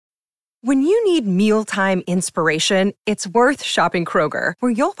When you need mealtime inspiration, it's worth shopping Kroger,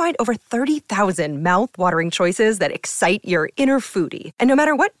 where you'll find over 30,000 mouth-watering choices that excite your inner foodie. And no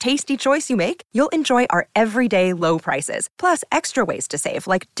matter what tasty choice you make, you'll enjoy our everyday low prices, plus extra ways to save,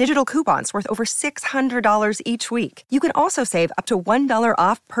 like digital coupons worth over $600 each week. You can also save up to $1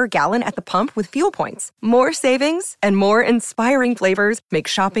 off per gallon at the pump with fuel points. More savings and more inspiring flavors make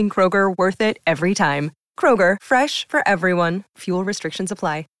shopping Kroger worth it every time. Kroger, fresh for everyone. Fuel restrictions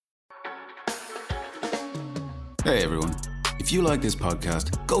apply. Hey everyone, if you like this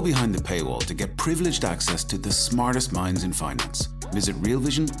podcast, go behind the paywall to get privileged access to the smartest minds in finance. Visit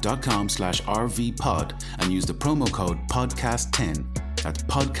realvision.com/rvpod and use the promo code podcast10. That's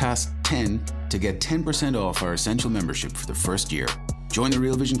podcast10 to get 10% off our essential membership for the first year. Join the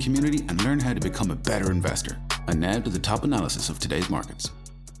Real Vision community and learn how to become a better investor. And now to the top analysis of today's markets.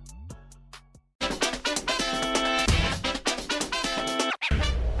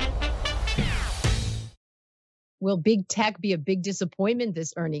 Will big tech be a big disappointment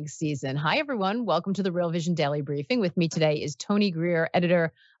this earnings season? Hi, everyone. Welcome to the Real Vision Daily Briefing. With me today is Tony Greer,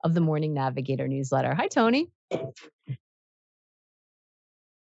 editor of the Morning Navigator newsletter. Hi, Tony.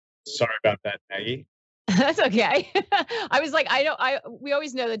 Sorry about that, Maggie. That's okay. I was like, we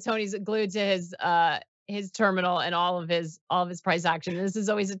always know that Tony's glued to his terminal and all of his price action. This is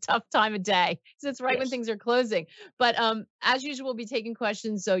always a tough time of day because it's right when things are closing. But as usual, we'll be taking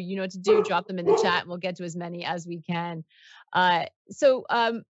questions. So you know what to do. Drop them in the chat and we'll get to as many as we can. So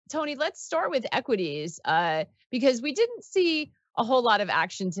Tony, let's start with equities because we didn't see a whole lot of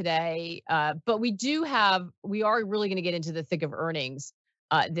action today. But we are really going to get into the thick of earnings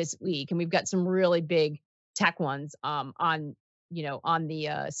this week. And we've got some really big tech ones on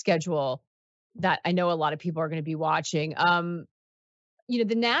the schedule that I know a lot of people are going to be watching. The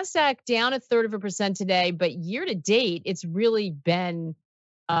NASDAQ down 1/3% today, but year to date, it's really been,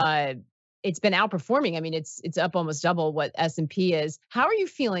 it's been outperforming. I mean, it's up almost double what S&P is. How are you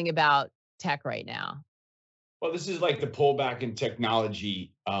feeling about tech right now? Well, this is like the pullback in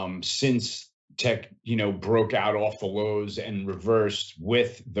technology since tech, broke out off the lows and reversed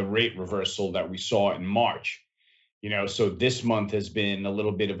with the rate reversal that we saw in March. So this month has been a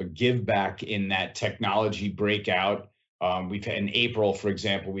little bit of a give back in that technology breakout. We've had in April, for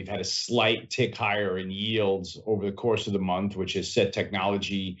example, we've had a slight tick higher in yields over the course of the month, which has set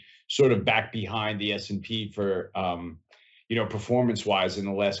technology sort of back behind the S&P for, performance wise in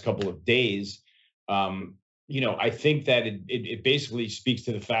the last couple of days. I think that it basically speaks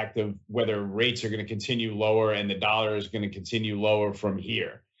to the fact of whether rates are going to continue lower and the dollar is going to continue lower from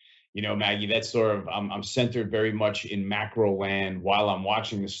here. Maggie, that's sort of, I'm centered very much in macro land while I'm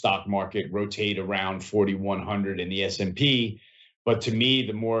watching the stock market rotate around 4,100 in the S&P. But to me,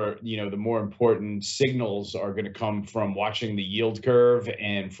 the more important signals are going to come from watching the yield curve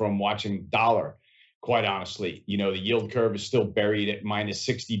and from watching dollar. Quite honestly, the yield curve is still buried at minus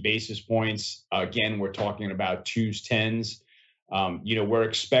 60 basis points. Again, we're talking about 2s, 10s. We're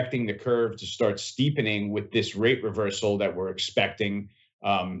expecting the curve to start steepening with this rate reversal that we're expecting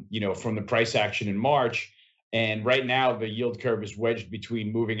from the price action in March. And right now, the yield curve is wedged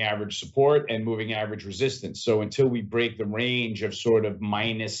between moving average support and moving average resistance. So until we break the range of sort of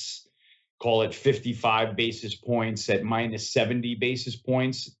minus, call it 55 basis points at minus 70 basis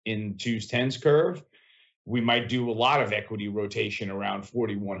points in 2s, 10s curve, we might do a lot of equity rotation around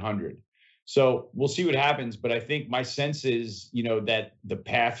 4,100. So we'll see what happens. But I think my sense is, that the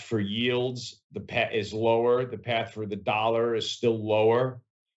path for yields, the path is lower. The path for the dollar is still lower.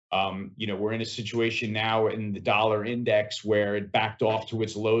 We're in a situation now in the dollar index where it backed off to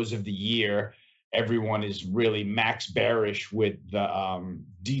its lows of the year. Everyone is really max bearish with the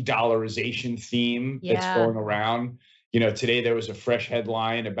de-dollarization theme that's going around. Today there was a fresh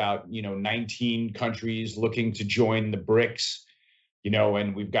headline about, 19 countries looking to join the BRICS.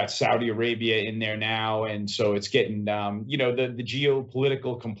 And we've got Saudi Arabia in there now. And so it's getting, the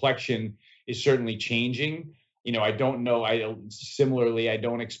geopolitical complexion is certainly changing. I don't know. I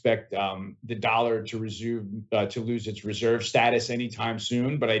don't expect the dollar to lose its reserve status anytime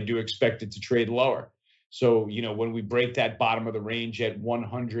soon, but I do expect it to trade lower. So, when we break that bottom of the range at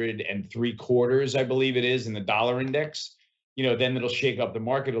 103/4, I believe it is in the dollar index, then it'll shake up the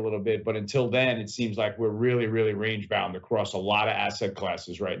market a little bit. But until then, it seems like we're really, really range bound across a lot of asset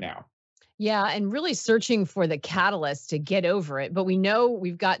classes right now. Yeah, and really searching for the catalyst to get over it. But we know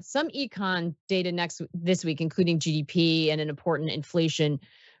we've got some econ data this week, including GDP and an important inflation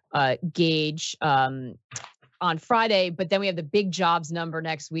gauge on Friday. But then we have the big jobs number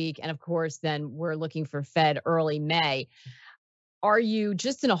next week. And of course, then we're looking for Fed early May. Are you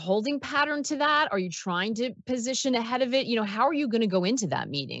just in a holding pattern to that? Are you trying to position ahead of it? How are you going to go into that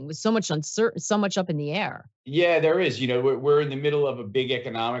meeting with so much uncertain, so much up in the air? Yeah, there is. We're in the middle of a big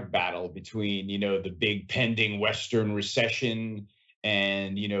economic battle between, the big pending Western recession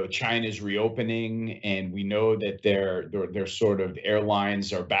and, China's reopening. And we know that their sort of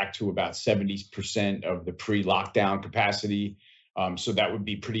airlines are back to about 70% of the pre-lockdown capacity. So that would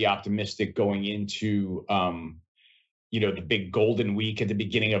be pretty optimistic going into, the big golden week at the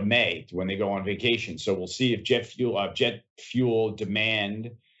beginning of May when they go on vacation. So we'll see if jet fuel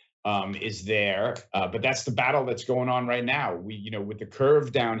demand is there. But that's the battle that's going on right now. With the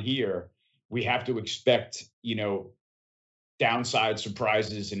curve down here, we have to expect, downside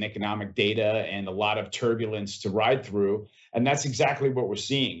surprises in economic data and a lot of turbulence to ride through. And that's exactly what we're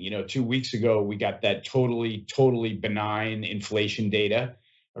seeing. 2 weeks ago, we got that totally benign inflation data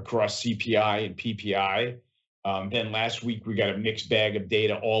across CPI and PPI. Then last week, we got a mixed bag of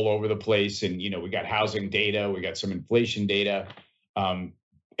data all over the place. And, we got housing data, we got some inflation data. And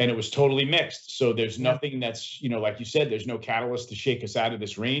it was totally mixed. So there's nothing that's, like you said, there's no catalyst to shake us out of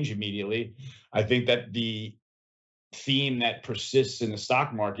this range immediately. I think that the theme that persists in the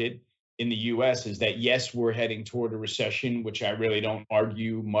stock market in the US is that, yes, we're heading toward a recession, which I really don't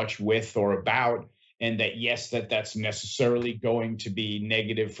argue much with or about. And that, yes, that's necessarily going to be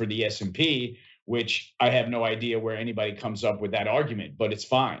negative for the S&P, which I have no idea where anybody comes up with that argument, but it's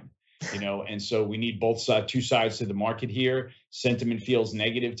fine. And so we need two sides to the market here. Sentiment feels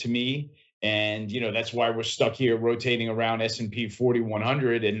negative to me. And, that's why we're stuck here rotating around S&P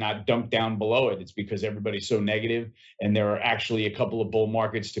 4100 and not dunked down below it. It's because everybody's so negative, and there are actually a couple of bull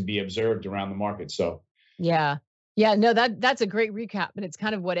markets to be observed around the market. So, yeah. Yeah, no, that's a great recap, and it's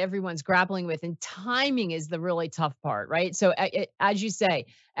kind of what everyone's grappling with. And timing is the really tough part, right? So as you say,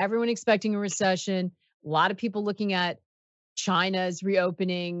 everyone expecting a recession, a lot of people looking at China's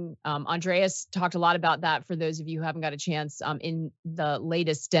reopening. Andreas talked a lot about that for those of you who haven't got a chance in the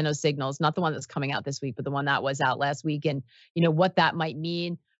latest Steno Signals, not the one that's coming out this week, but the one that was out last week, and what that might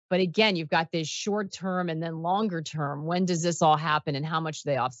mean. But again, you've got this short term and then longer term. When does this all happen, and how much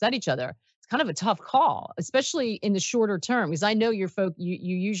do they offset each other? It's kind of a tough call, especially in the shorter term, because I know you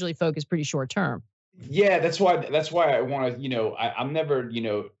usually focus pretty short term. Yeah, that's why I want to, I'm never,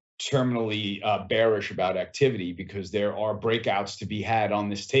 terminally bearish about activity, because there are breakouts to be had on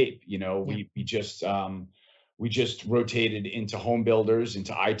this tape. We just rotated into home builders,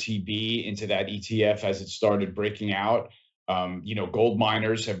 into ITB, into that ETF as it started breaking out. Gold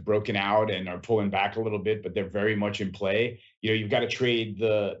miners have broken out and are pulling back a little bit, but they're very much in play. You've got to trade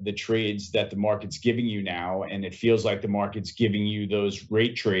the trades that the market's giving you now, and it feels like the market's giving you those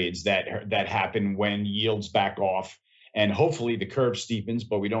rate trades that happen when yields back off. And hopefully the curve steepens,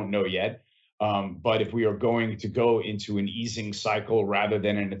 but we don't know yet. But if we are going to go into an easing cycle rather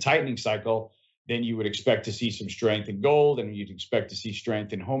than in a tightening cycle, then you would expect to see some strength in gold, and you'd expect to see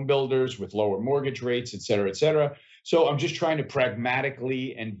strength in home builders with lower mortgage rates, et cetera, et cetera. So I'm just trying to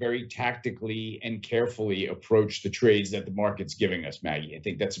pragmatically and very tactically and carefully approach the trades that the market's giving us, Maggie. I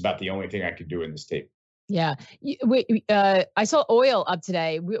think that's about the only thing I could do in this tape. Yeah. I saw oil up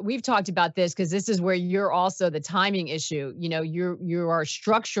today. We've talked about this because this is where you're also the timing issue. You are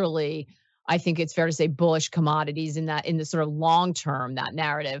structurally, I think it's fair to say, bullish commodities in the sort of long term, that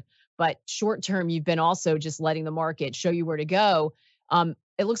narrative. But short term, you've been also just letting the market show you where to go.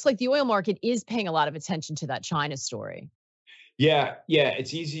 It looks like the oil market is paying a lot of attention to that China story. Yeah.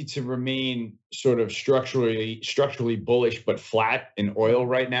 It's easy to remain sort of structurally bullish, but flat in oil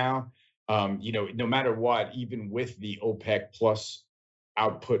right now. No matter what, even with the OPEC plus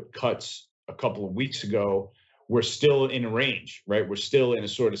output cuts a couple of weeks ago, we're still in a range, right? We're still in a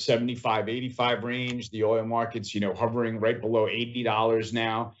sort of 75, 85 range. The oil market's, hovering right below $80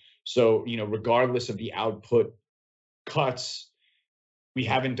 now. So, regardless of the output cuts, we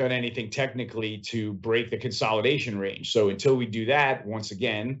haven't done anything technically to break the consolidation range. So until we do that, once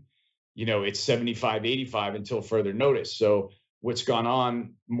again, it's 75, 85 until further notice. So what's gone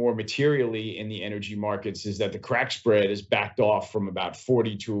on more materially in the energy markets is that the crack spread has backed off from about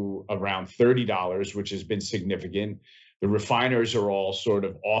 $40 to around $30, which has been significant. The refiners are all sort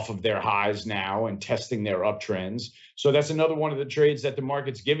of off of their highs now and testing their uptrends. So that's another one of the trades that the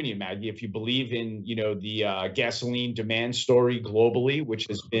market's giving you, Maggie. If you believe in, the gasoline demand story globally, which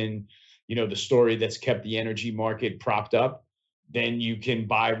has been, the story that's kept the energy market propped up, then you can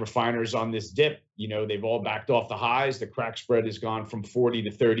buy refiners on this dip. They've all backed off the highs. The crack spread has gone from 40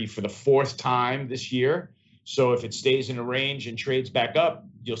 to 30 for the fourth time this year. So if it stays in a range and trades back up,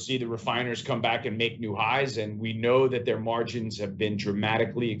 you'll see the refiners come back and make new highs. And we know that their margins have been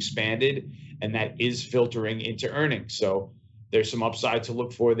dramatically expanded, and that is filtering into earnings. So, there's some upside to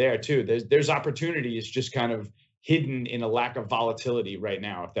look for there too. There's opportunity. It's just kind of hidden in a lack of volatility right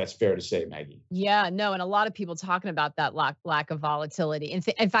now, if that's fair to say, Maggie. Yeah, no, and a lot of people talking about that lack of volatility.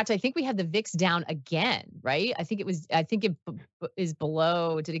 In fact, I think we had the VIX down again, right? I think it is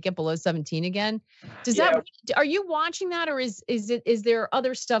below. Did it get below 17 again? Are you watching that, or is there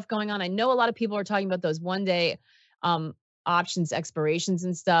other stuff going on? I know a lot of people are talking about those 1-day options expirations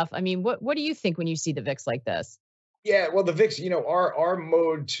and stuff. I mean, what do you think when you see the VIX like this? Yeah, well, the VIX, our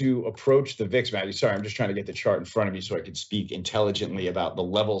mode to approach the VIX, Maddie, sorry, I'm just trying to get the chart in front of me so I can speak intelligently about the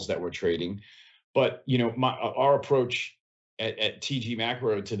levels that we're trading. But, our approach at TG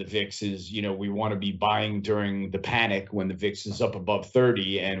Macro to the VIX is, we want to be buying during the panic when the VIX is up above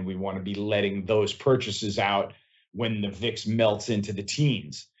 30, and we want to be letting those purchases out when the VIX melts into the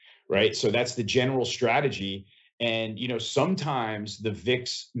teens, right? So that's the general strategy. And, sometimes the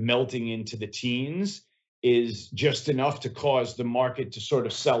VIX melting into the teens is just enough to cause the market to sort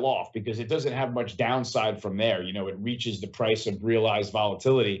of sell off because it doesn't have much downside from there. It reaches the price of realized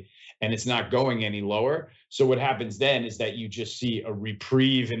volatility and it's not going any lower. So what happens then is that you just see a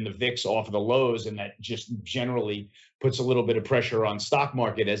reprieve in the VIX off of the lows, and that just generally puts a little bit of pressure on stock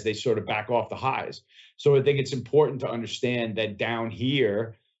market as they sort of back off the highs. So I think it's important to understand that down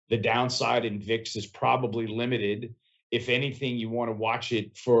here, the downside in VIX is probably limited. If anything, you want to watch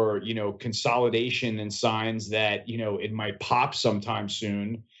it for, consolidation and signs that, it might pop sometime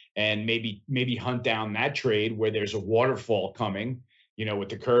soon, and maybe hunt down that trade where there's a waterfall coming, with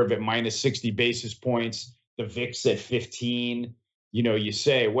the curve at minus 60 basis points, the VIX at 15, you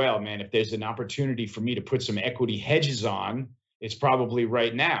say, well, man, if there's an opportunity for me to put some equity hedges on, it's probably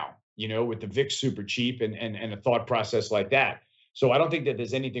right now, with the VIX super cheap and a thought process like that. So I don't think that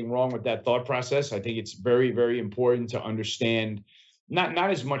there's anything wrong with that thought process. I think it's very, very important to understand, not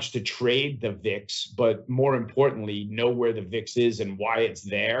as much to trade the VIX, but more importantly, know where the VIX is and why it's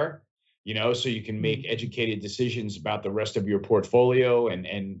there, so you can make educated decisions about the rest of your portfolio and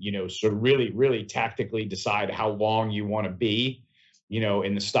sort of really, really tactically decide how long you want to be,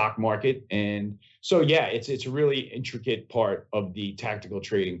 in the stock market. And so, yeah, it's a really intricate part of the tactical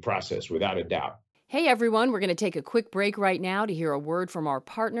trading process, without a doubt. Hey everyone, we're going to take a quick break right now to hear a word from our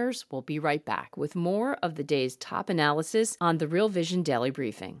partners. We'll be right back with more of the day's top analysis on the Real Vision Daily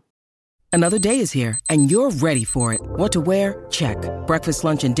Briefing. Another day is here and you're ready for it. What to wear? Check. Breakfast,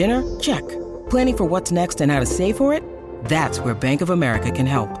 lunch, and dinner? Check. Planning for what's next and how to save for it? That's where Bank of America can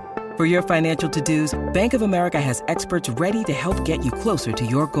help. For your financial to-dos, Bank of America has experts ready to help get you closer to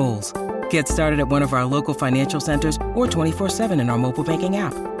your goals. Get started at one of our local financial centers or 24/7 in our mobile banking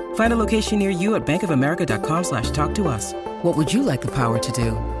app. Find a location near you at bankofamerica.com/talktous. What would you like the power to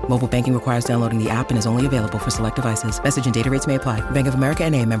do? Mobile banking requires downloading the app and is only available for select devices. Message and data rates may apply. Bank of America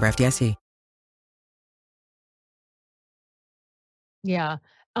NA, member FDIC. Yeah.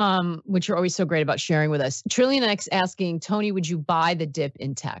 Which you're always so great about sharing with us. Trillion X asking, Tony, would you buy the dip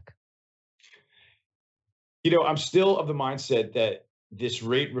in tech? I'm still of the mindset that this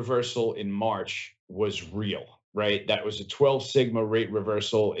rate reversal in March was real. Right? That was a 12 sigma rate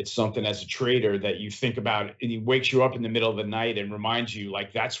reversal. It's something as a trader that you think about, and it wakes you up in the middle of the night and reminds you,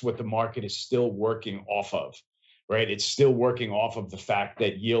 like, that's what the market is still working off of, right? It's still working off of the fact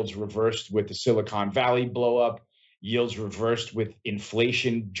that yields reversed with the Silicon Valley blow up, yields reversed with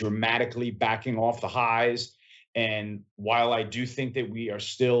inflation dramatically backing off the highs. And while I do think that we are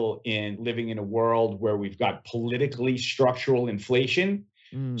still living in a world where we've got politically structural inflation,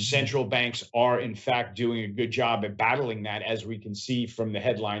 central banks are, in fact, doing a good job at battling that, as we can see from the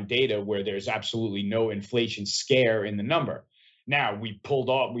headline data, where there's absolutely no inflation scare in the number. Now, we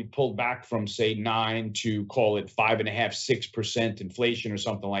pulled back from, say, 9 to, call it 5.5%, 6% inflation or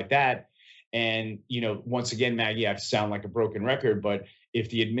something like that. And, once again, Maggie, I sound like a broken record, but if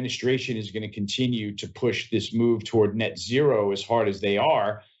the administration is going to continue to push this move toward net zero as hard as they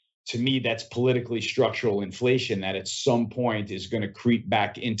are, to me, that's politically structural inflation that at some point is going to creep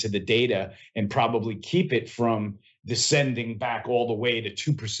back into the data and probably keep it from descending back all the way to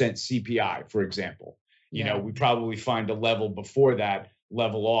 2% CPI, for example. We probably find a level before that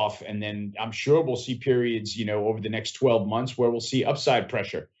level off. And then I'm sure we'll see periods, over the next 12 months where we'll see upside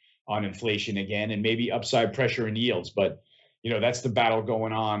pressure on inflation again, and maybe upside pressure in yields. But that's the battle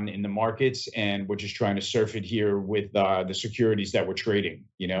going on in the markets, and we're just trying to surf it here with the securities that we're trading.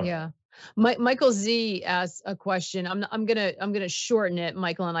 Yeah. Michael Z asks a question. I'm gonna shorten it,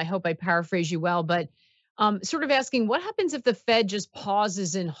 Michael, and I hope I paraphrase you well. But sort of asking, what happens if the Fed just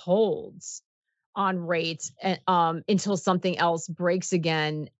pauses and holds on rates until something else breaks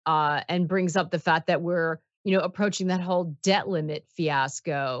again, and brings up the fact that we're approaching that whole debt limit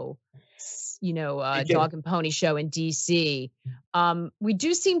fiasco. dog and pony show in DC. We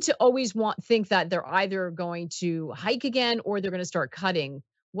do seem to always think that they're either going to hike again or they're going to start cutting.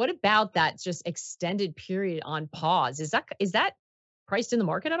 What about that just extended period on pause? Is that priced in the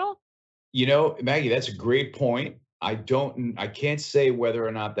market at all? Maggie, that's a great point. I can't say whether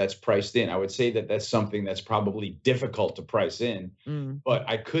or not that's priced in. I would say that that's something that's probably difficult to price in, but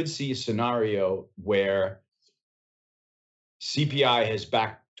I could see a scenario where CPI has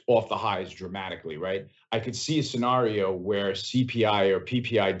backed off the highs dramatically, right? I could see a scenario where CPI or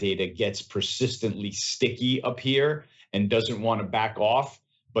PPI data gets persistently sticky up here and doesn't want to back off,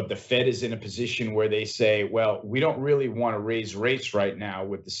 but the Fed is in a position where they say, well, we don't really want to raise rates right now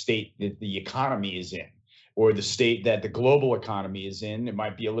with the state that the economy is in, or the state that the global economy is in. It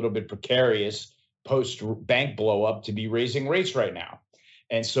might be a little bit precarious post-bank blow up to be raising rates right now.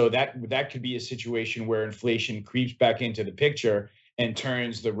 And so that could be a situation where inflation creeps back into the picture and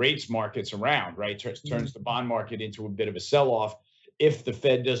turns the rates markets around, right? Turns the bond market into a bit of a sell-off if the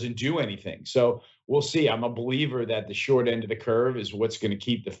Fed doesn't do anything. So we'll see. I'm a believer that the short end of the curve is what's going to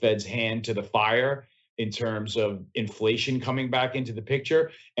keep the Fed's hand to the fire in terms of inflation coming back into the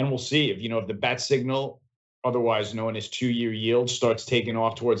picture. And we'll see if the bat signal, otherwise known as 2-year yield, starts taking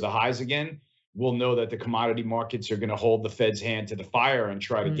off towards the highs again. We'll know that the commodity markets are going to hold the Fed's hand to the fire and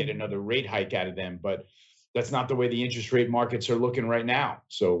try to get another rate hike out of them. But that's not the way the interest rate markets are looking right now.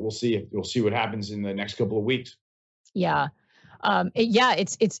 So we'll see what happens in the next couple of weeks. Yeah.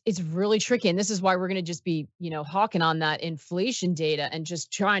 It's really tricky. And this is why we're going to just be, hawking on that inflation data and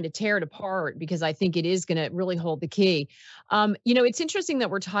just trying to tear it apart, because I think it is going to really hold the key. It's interesting that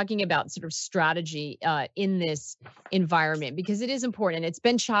we're talking about sort of strategy in this environment, because it is important. It's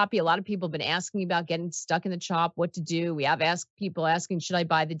been choppy. A lot of people have been asking about getting stuck in the chop, what to do. We have people asking, should I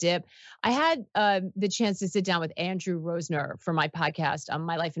buy the dip? I had the chance to sit down with Andrew Rosner for my podcast,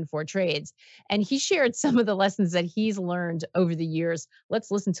 My Life in 4 Trades. And he shared some of the lessons that he's learned over the years. Let's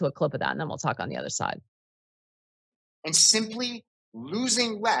listen to a clip of that, and then we'll talk on the other side. And simply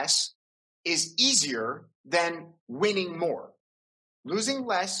losing less is easier than winning more. Losing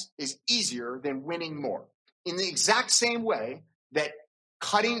less is easier than winning more. In the exact same way that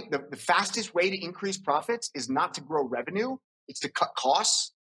cutting the fastest way to increase profits is not to grow revenue, it's to cut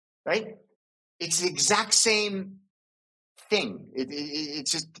costs, right? It's the exact same thing.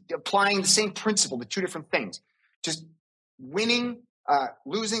 It's just applying the same principle to two different things. Just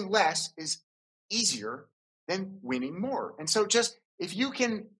losing less is easier than winning more. And so just if you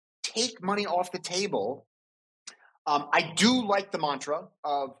can take money off the table, I do like the mantra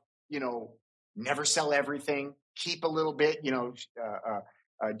of, never sell everything, keep a little bit,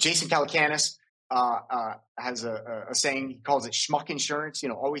 Jason Calacanis has a saying, he calls it schmuck insurance,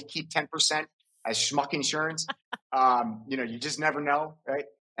 always keep 10% as schmuck insurance. You just never know, right?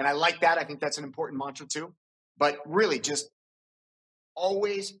 And I like that. I think that's an important mantra too. But really, just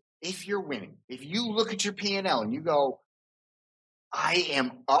always, if you're winning, if you look at your P&L and you go, I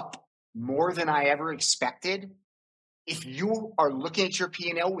am up more than I ever expected. If you are looking at your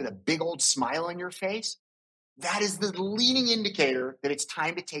P&L with a big old smile on your face, that is the leading indicator that it's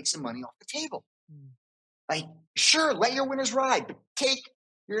time to take some money off the table. Like, sure, let your winners ride, but take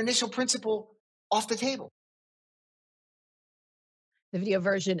your initial principal off the table. The video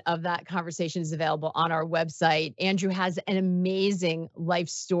version of that conversation is available on our website. Andrew has an amazing life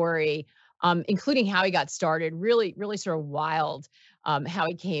story, including how he got started. Really, really sort of wild how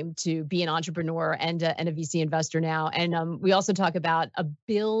he came to be an entrepreneur and a VC investor now. And we also talk about a $1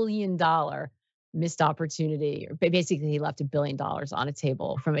 billion missed opportunity. Basically, he left $1 billion on a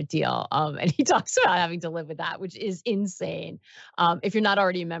table from a deal. And he talks about having to live with that, which is insane. If you're not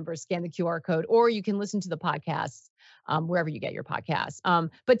already a member, scan the QR code, or you can listen to the podcast wherever you get your podcasts.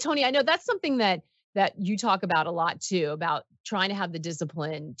 But Tony, I know that's something that you talk about a lot too, about trying to have the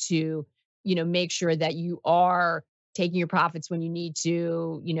discipline to, make sure that you are taking your profits when you need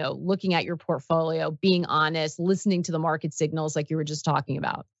to, looking at your portfolio, being honest, listening to the market signals like you were just talking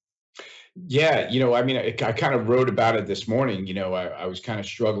about. Yeah. I kind of wrote about it this morning. I was kind of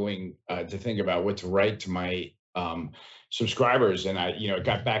struggling to think about what to write to my subscribers. And I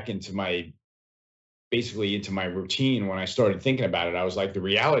got back into my routine when I started thinking about it. I was like, the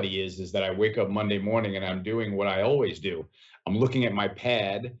reality is that I wake up Monday morning and I'm doing what I always do. I'm looking at my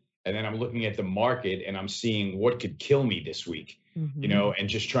pad, and then I'm looking at the market, and I'm seeing what could kill me this week, and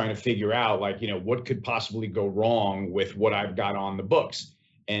just trying to figure out what could possibly go wrong with what I've got on the books.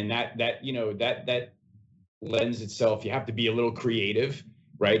 And that lends itself, you have to be a little creative,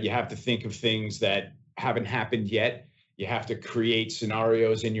 right? You have to think of things that haven't happened yet. You have to create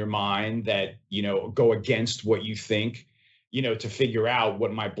scenarios in your mind that, go against what you think to figure out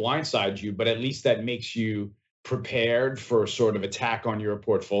what might blindside you, but at least that makes you prepared for sort of attack on your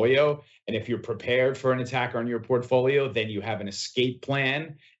portfolio. And if you're prepared for an attack on your portfolio, then you have an escape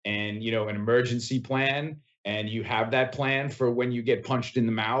plan and, an emergency plan. And you have that plan for when you get punched in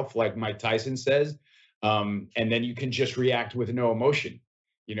the mouth, like Mike Tyson says. And then you can just react with no emotion.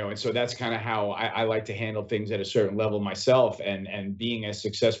 And so that's kind of how I like to handle things at a certain level myself. And being as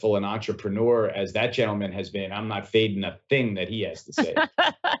successful an entrepreneur as that gentleman has been, I'm not fading a thing that he has to say.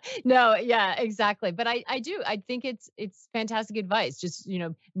 No, yeah, exactly. But I think it's fantastic advice, just,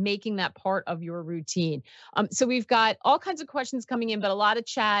 making that part of your routine. So we've got all kinds of questions coming in, but a lot of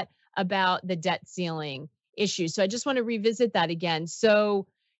chat about the debt ceiling issue. So I just want to revisit that again. So,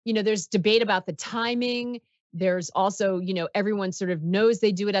 there's debate about the timing. There's also, everyone sort of knows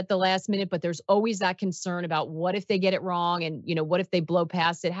they do it at the last minute, but there's always that concern about what if they get it wrong and, what if they blow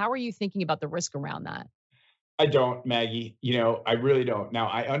past it? How are you thinking about the risk around that? I don't, Maggie. I really don't. Now,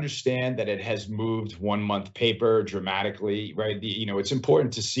 I understand that it has moved 1 month paper dramatically, right? It's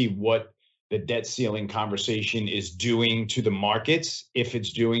important to see what the debt ceiling conversation is doing to the markets, if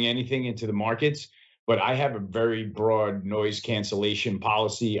it's doing anything into the markets. But I have a very broad noise cancellation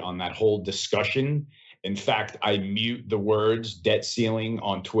policy on that whole discussion. In fact, I mute the words debt ceiling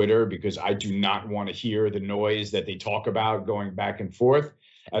on Twitter because I do not want to hear the noise that they talk about going back and forth.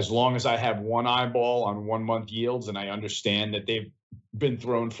 As long as I have one eyeball on 1 month yields and I understand that they've been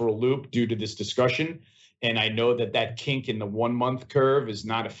thrown for a loop due to this discussion, and I know that that kink in the 1 month curve is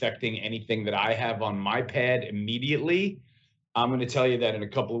not affecting anything that I have on my pad immediately, I'm going to tell you that in a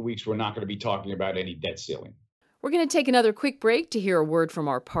couple of weeks, we're not going to be talking about any debt ceiling. We're going to take another quick break to hear a word from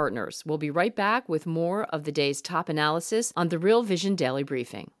our partners. We'll be right back with more of the day's top analysis on the Real Vision Daily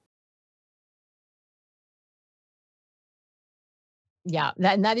Briefing. Yeah,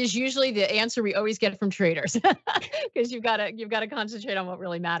 that is usually the answer we always get from traders, because you've got to concentrate on what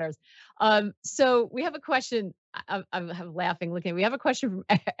really matters. So we have a question. I'm laughing looking. We have a question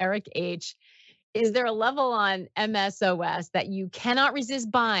from Eric H. Is there a level on MSOS that you cannot resist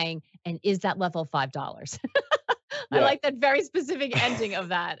buying, and is that level $5? I like that very specific ending of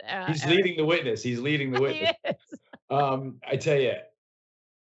that. He's leading the witness. He's leading the witness. I tell you,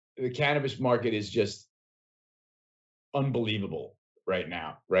 the cannabis market is just unbelievable right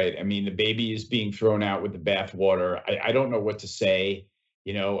now, right? I mean, the baby is being thrown out with the bathwater. I don't know what to say.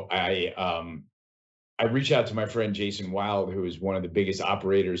 I reach out to my friend Jason Wild, who is one of the biggest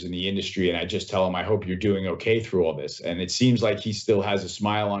operators in the industry, and I just tell him, I hope you're doing okay through all this. And it seems like he still has a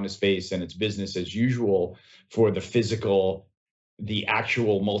smile on his face, and it's business as usual for the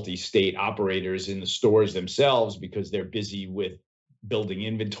actual multi-state operators in the stores themselves, because they're busy with building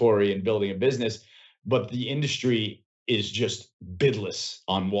inventory and building a business. But the industry is just bidless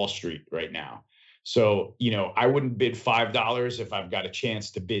on Wall Street right now. So, I wouldn't bid $5 if I've got a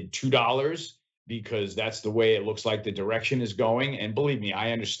chance to bid $2, because that's the way it looks like the direction is going. And believe me,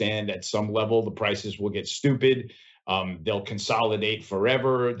 I understand at some level the prices will get stupid. They'll consolidate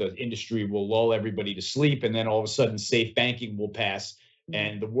forever. The industry will lull everybody to sleep. And then all of a sudden, safe banking will pass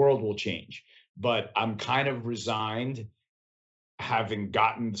and the world will change. But I'm kind of resigned, having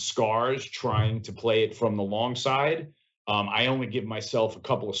gotten the scars trying to play it from the long side. I only give myself a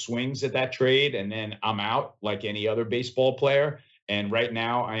couple of swings at that trade, and then I'm out like any other baseball player. And right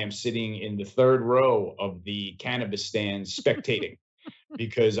now I am sitting in the third row of the cannabis stands spectating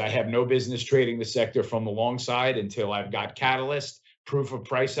because I have no business trading the sector from the long side until I've got catalyst, proof of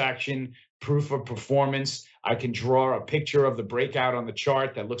price action, proof of performance. I can draw a picture of the breakout on the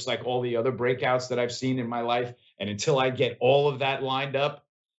chart that looks like all the other breakouts that I've seen in my life. And until I get all of that lined up,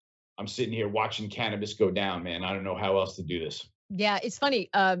 I'm sitting here watching cannabis go down, man. I don't know how else to do this. Yeah, it's funny.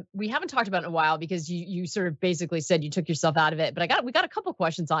 We haven't talked about it in a while because you sort of basically said you took yourself out of it. But we got a couple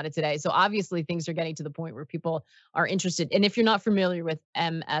questions on it today. So obviously things are getting to the point where people are interested. And if you're not familiar with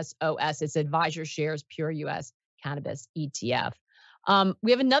MSOS, it's Advisor Shares Pure US Cannabis ETF.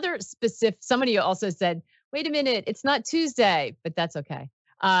 We have another specific. Somebody also said, "Wait a minute, it's not Tuesday," but that's okay.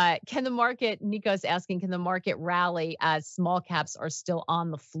 Can the market? Nico's asking, can the market rally as small caps are still on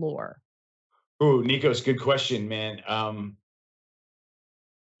the floor? Ooh, Nico's good question, man.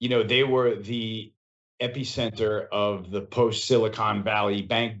 They were the epicenter of the post-Silicon Valley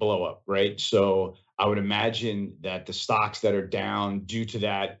bank blowup, right? So I would imagine that the stocks that are down due to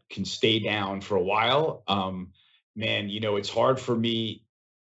that can stay down for a while. It's hard for me.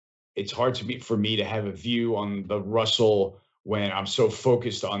 It's hard for me to have a view on the Russell when I'm so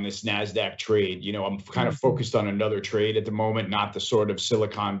focused on this NASDAQ trade. I'm kind of focused on another trade at the moment, not the sort of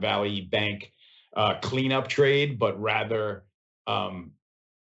Silicon Valley bank cleanup trade, but rather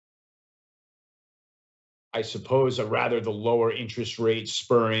I suppose, a rather the lower interest rates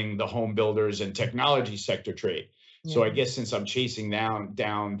spurring the home builders and technology sector trade. So I guess since I'm chasing down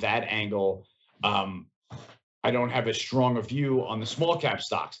that angle, I don't have as strong a view on the small cap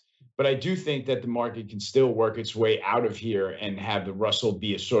stocks. But I do think that the market can still work its way out of here and have the Russell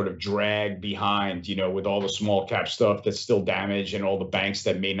be a sort of drag behind, with all the small cap stuff that's still damaged and all the banks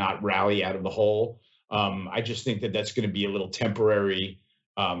that may not rally out of the hole. I just think that that's going to be a little temporary,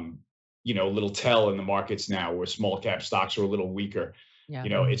 little tell in the markets now where small cap stocks are a little weaker. Yeah.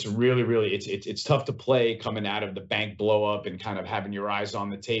 It's really, it's tough to play coming out of the bank blow up and kind of having your eyes on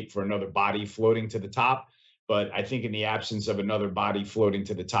the tape for another body floating to the top. But I think in the absence of another body floating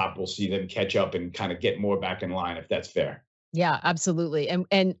to the top, we'll see them catch up and kind of get more back in line, if that's fair. Yeah, absolutely.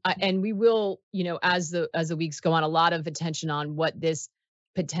 And we will, as the weeks go on, a lot of attention on what this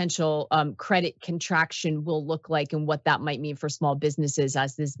potential credit contraction will look like and what that might mean for small businesses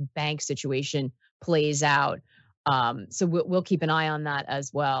as this bank situation plays out. So we'll keep an eye on that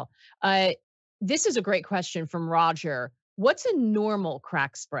as well. This is a great question from Roger. What's a normal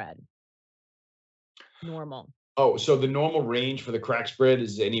crack spread? Normal. Oh, so the normal range for the crack spread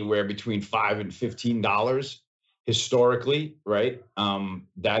is anywhere between $5 and $15 historically, right?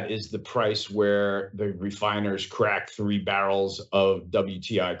 That is the price where the refiners crack 3 barrels of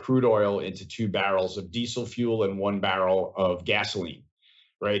WTI crude oil into 2 barrels of diesel fuel and 1 barrel of gasoline,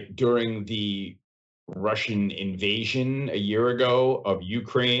 right? During the Russian invasion a year ago of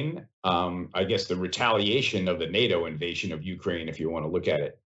Ukraine, I guess the retaliation of the NATO invasion of Ukraine, if you want to look at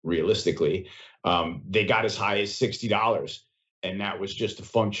it realistically, they got as high as $60. And that was just a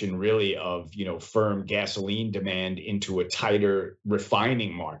function really of, firm gasoline demand into a tighter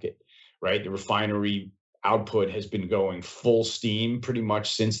refining market, right? The refinery output has been going full steam pretty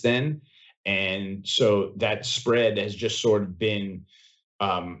much since then. And so that spread has just sort of been,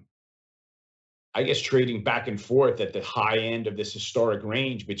 trading back and forth at the high end of this historic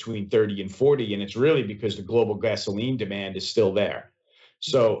range between 30 and 40. And it's really because the global gasoline demand is still there.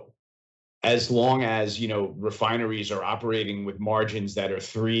 So as long as, refineries are operating with margins that are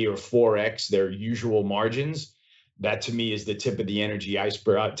 3 or 4x their usual margins, that to me is the tip of the energy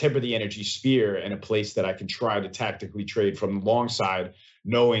iceberg, tip of the energy spear, and a place that I can try to tactically trade from the long side,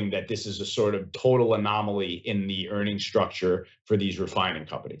 knowing that this is a sort of total anomaly in the earnings structure for these refining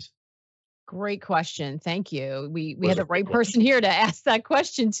companies. Great question. Thank you. We had the right person here to ask that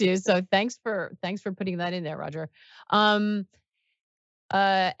question to. So thanks for putting that in there, Roger.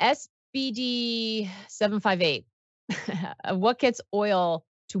 SBD 758. What gets oil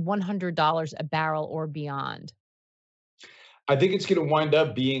to $100 a barrel or beyond? I think it's going to wind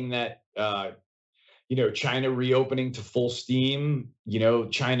up being that, China reopening to full steam,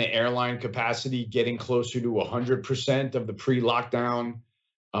 China airline capacity getting closer to 100% of the pre-lockdown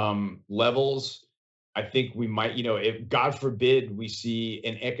levels. I think we might, if God forbid we see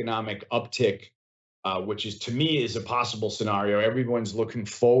an economic uptick, which is to me is a possible scenario. Everyone's looking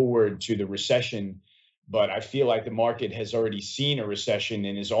forward to the recession, but I feel like the market has already seen a recession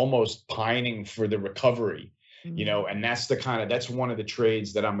and is almost pining for the recovery, and that's one of the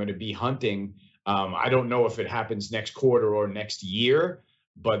trades that I'm going to be hunting. I don't know if it happens next quarter or next year,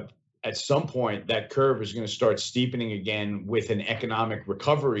 but at some point that curve is going to start steepening again with an economic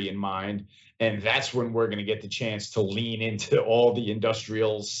recovery in mind. And that's when we're going to get the chance to lean into all the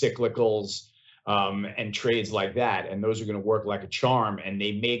industrials, cyclicals, and trades like that. And those are going to work like a charm, and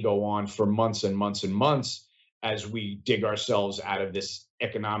they may go on for months and months and months as we dig ourselves out of this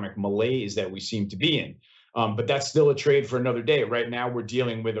economic malaise that we seem to be in. But that's still a trade for another day. Right now, we're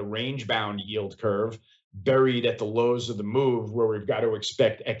dealing with a range-bound yield curve buried at the lows of the move, where we've got to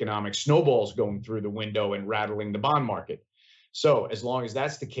expect economic snowballs going through the window and rattling the bond market. So as long as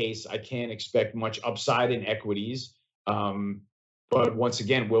that's the case, I can't expect much upside in equities. But once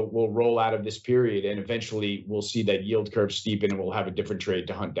again, we'll roll out of this period, and eventually we'll see that yield curve steepen, and we'll have a different trade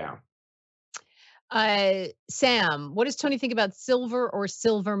to hunt down. Sam, what does Tony think about silver or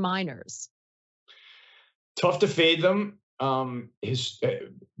silver miners? Tough to fade them.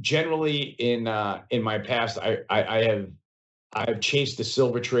 Generally in my past, I have chased the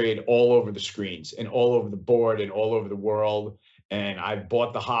silver trade all over the screens and all over the board and all over the world. And I've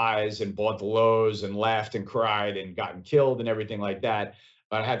bought the highs and bought the lows and laughed and cried and gotten killed and everything like that.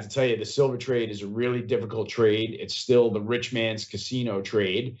 But I have to tell you, the silver trade is a really difficult trade. It's still the rich man's casino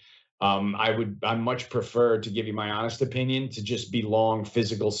trade. I much prefer, to give you my honest opinion, to just be long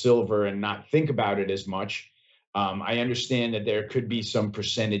physical silver and not think about it as much. I understand that there could be some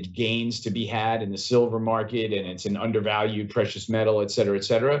percentage gains to be had in the silver market, and it's an undervalued precious metal, et cetera, et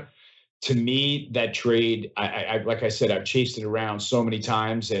cetera. to me, that trade, I like I said, I've chased it around so many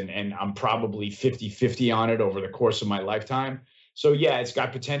times, and I'm probably 50-50 on it over the course of my lifetime. So yeah, it's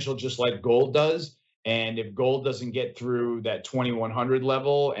got potential just like gold does. And if gold doesn't get through that 2100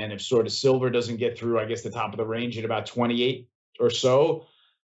 level, and if sort of silver doesn't get through, I guess, the top of the range at about 28 or so,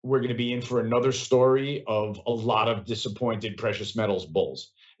 we're going to be in for another story of a lot of disappointed precious metals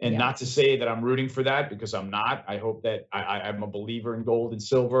bulls. And not to say that I'm rooting for that, because I'm not. I hope that I'm a believer in gold and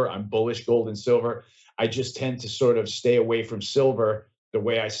silver. I'm bullish gold and silver. I just tend to sort of stay away from silver the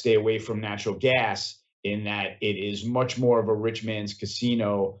way I stay away from natural gas, in that it is much more of a rich man's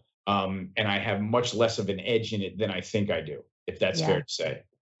casino, and I have much less of an edge in it than I think I do, if that's fair to say.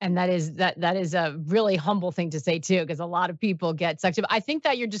 And that is a really humble thing to say too, because a lot of people get sucked up. I think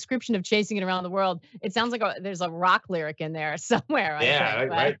that your description of chasing it around the world, it sounds like there's a rock lyric in there somewhere.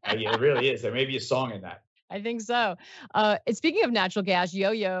 Right. It really is. There may be a song in that. I think so. Speaking of natural gas,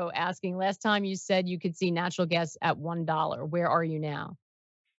 Yo-Yo asking, last time you said you could see natural gas at $1. Where are you now?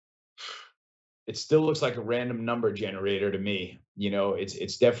 It still looks like a random number generator to me.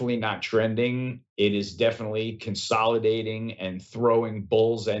 It's definitely not trending. It is definitely consolidating and throwing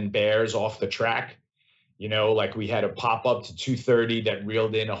bulls and bears off the track. Like we had a pop up to 230 that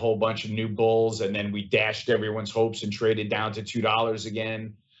reeled in a whole bunch of new bulls, and then we dashed everyone's hopes and traded down to $2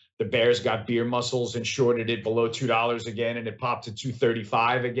 again. The bears got beer muscles and shorted it below $2 again, and it popped to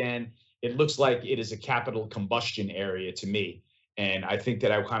 235 again. It looks like it is a capital combustion area to me. And I think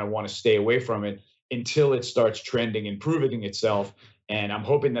that I kind of want to stay away from it until it starts trending and proving itself. And I'm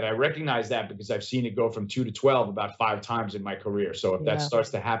hoping that I recognize that, because I've seen it go from 2 to 12 about 5 times in my career. So if that starts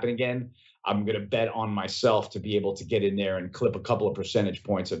to happen again, I'm going to bet on myself to be able to get in there and clip a couple of percentage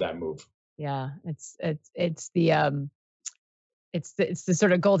points of that move. Yeah, it's the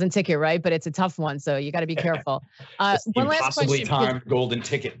sort of golden ticket, right? But it's a tough one, so you got to be careful. One last question. Timed golden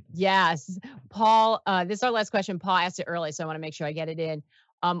ticket. Yes, Paul. This is our last question. Paul asked it early, so I want to make sure I get it in.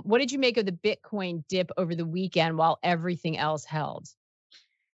 What did you make of the Bitcoin dip over the weekend while everything else held?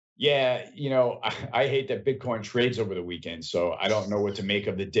 Yeah, I hate that Bitcoin trades over the weekend, so I don't know what to make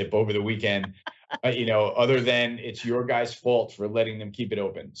of the dip over the weekend. Other than it's your guys' fault for letting them keep it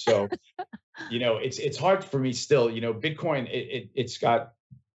open. So, it's hard for me still. Bitcoin, it's got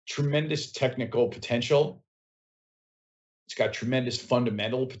tremendous technical potential. It's got tremendous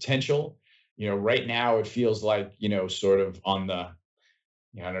fundamental potential. Right now it feels like, sort of on the,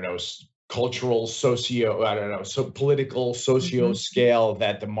 cultural, political, socio scale,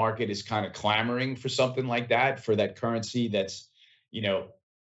 that the market is kind of clamoring for something like that, for that currency that's,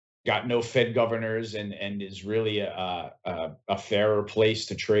 got no Fed governors and is really a fairer place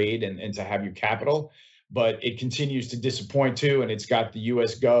to trade and to have your capital. But it continues to disappoint too. And it's got the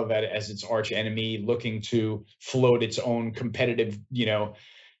US Gov as its arch enemy, looking to float its own competitive,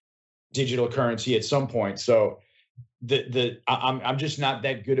 digital currency at some point. So I'm just not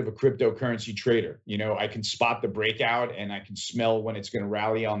that good of a cryptocurrency trader. I can spot the breakout and I can smell when it's going to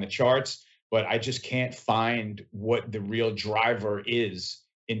rally on the charts, but I just can't find what the real driver is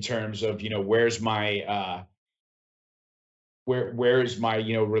in terms of, where's my where is my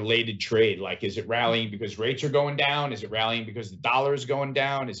related trade? Like, is it rallying because rates are going down? Is it rallying because the dollar is going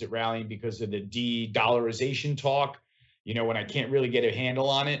down? Is it rallying because of the de-dollarization talk? When I can't really get a handle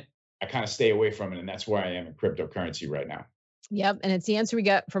on it, I kind of stay away from it, and that's where I am in cryptocurrency right now. Yep, and it's the answer we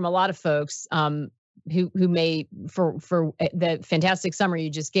get from a lot of folks who may, for the fantastic summary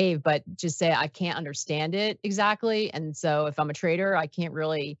you just gave, but just say I can't understand it exactly. And so if I'm a trader, I can't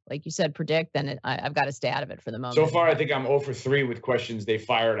really, like you said, predict. Then I've got to stay out of it for the moment. So far, I think I'm 0 for 3 with questions they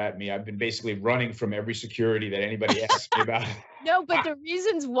fired at me. I've been basically running from every security that anybody asks me about. No, but the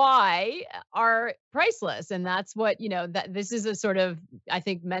reasons why are priceless. And that's what, that this is a sort of, I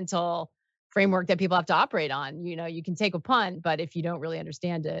think, mental framework that people have to operate on. You can take a punt, but if you don't really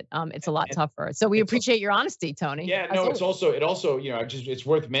understand it, it's a lot tougher. So we appreciate your honesty, Tony. Yeah, no, it also, it's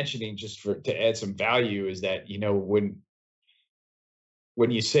worth mentioning just to add some value is that, when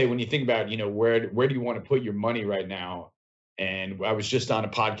you think about, where do you want to put your money right now? And I was just on a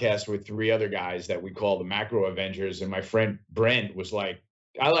podcast with 3 other guys that we call the Macro Avengers. And my friend Brent was like,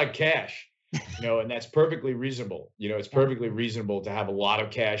 I like cash, and that's perfectly reasonable. It's perfectly reasonable to have a lot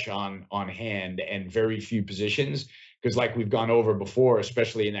of cash on hand and very few positions. Because like we've gone over before,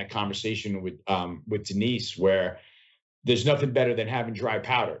 especially in that conversation with Denise, where there's nothing better than having dry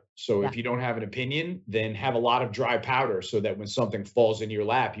powder. So if you don't have an opinion, then have a lot of dry powder so that when something falls in your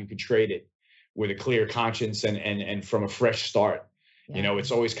lap, you can trade it with a clear conscience and from a fresh start.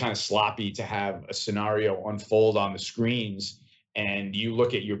 It's always kind of sloppy to have a scenario unfold on the screens and you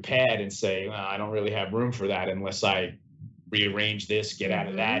look at your pad and say, well, I don't really have room for that unless I rearrange this, get out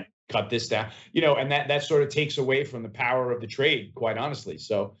of that, cut this down, and that sort of takes away from the power of the trade, quite honestly.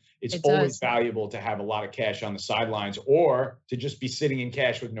 So it's always valuable to have a lot of cash on the sidelines or to just be sitting in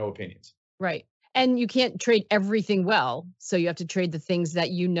cash with no opinions. Right. And you can't trade everything well. So you have to trade the things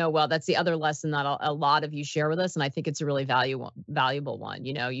that you know well. That's the other lesson that a lot of you share with us. And I think it's a really valuable one.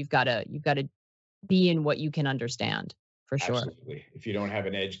 You've got to be in what you can understand, for sure. Absolutely. If you don't have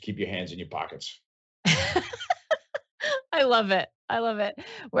an edge, keep your hands in your pockets. I love it.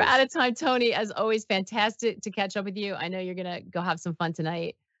 We're out of time, Tony. As always, fantastic to catch up with you. I know you're going to go have some fun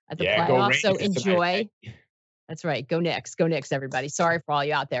tonight at the playoffs. So enjoy. That's right. Go Knicks. Go Knicks, everybody. Sorry for all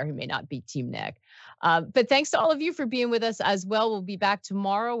you out there who may not be Team Nick. But thanks to all of you for being with us as well. We'll be back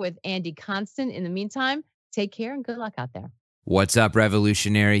tomorrow with Andy Constant. In the meantime, take care and good luck out there. What's up,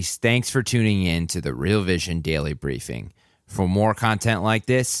 revolutionaries? Thanks for tuning in to the Real Vision Daily Briefing. For more content like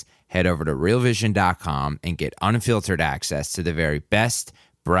this, head over to realvision.com and get unfiltered access to the very best,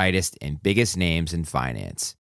 brightest, and biggest names in finance.